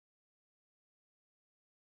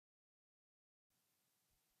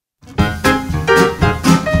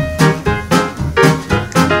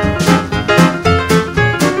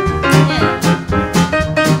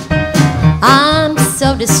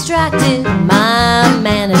distracted. My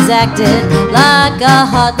man has acted like a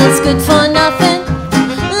heart that's good for nothing.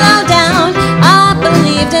 Low down, I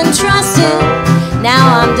believed and trusted.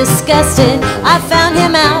 Now I'm disgusted. I found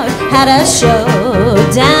him out, had a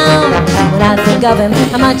showdown. When I think of him,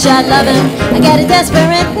 how much I love him, I get a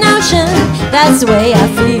desperate notion. That's the way I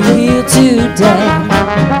feel today.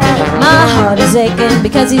 My heart is aching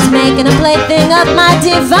because he's making a plaything of my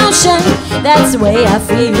devotion. That's the way I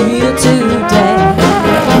feel today.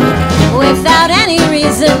 Without any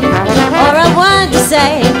reason or a word to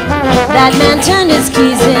say, that man turned his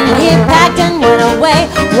keys in, he packed and went away.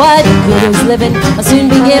 What good is living? I'll soon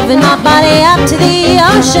be giving my body up to the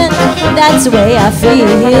ocean. That's the way I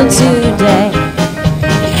feel today.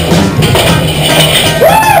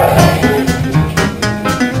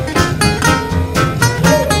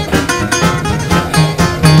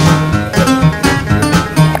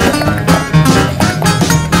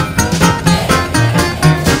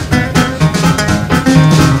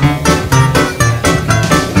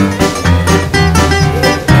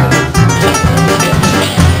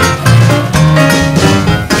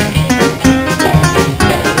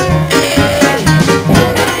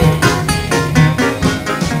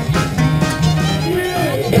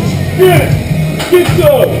 Get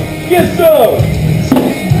some! Get some!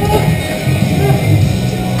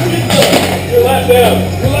 You're lying down!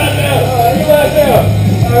 You're lying down! You're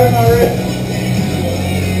lying down!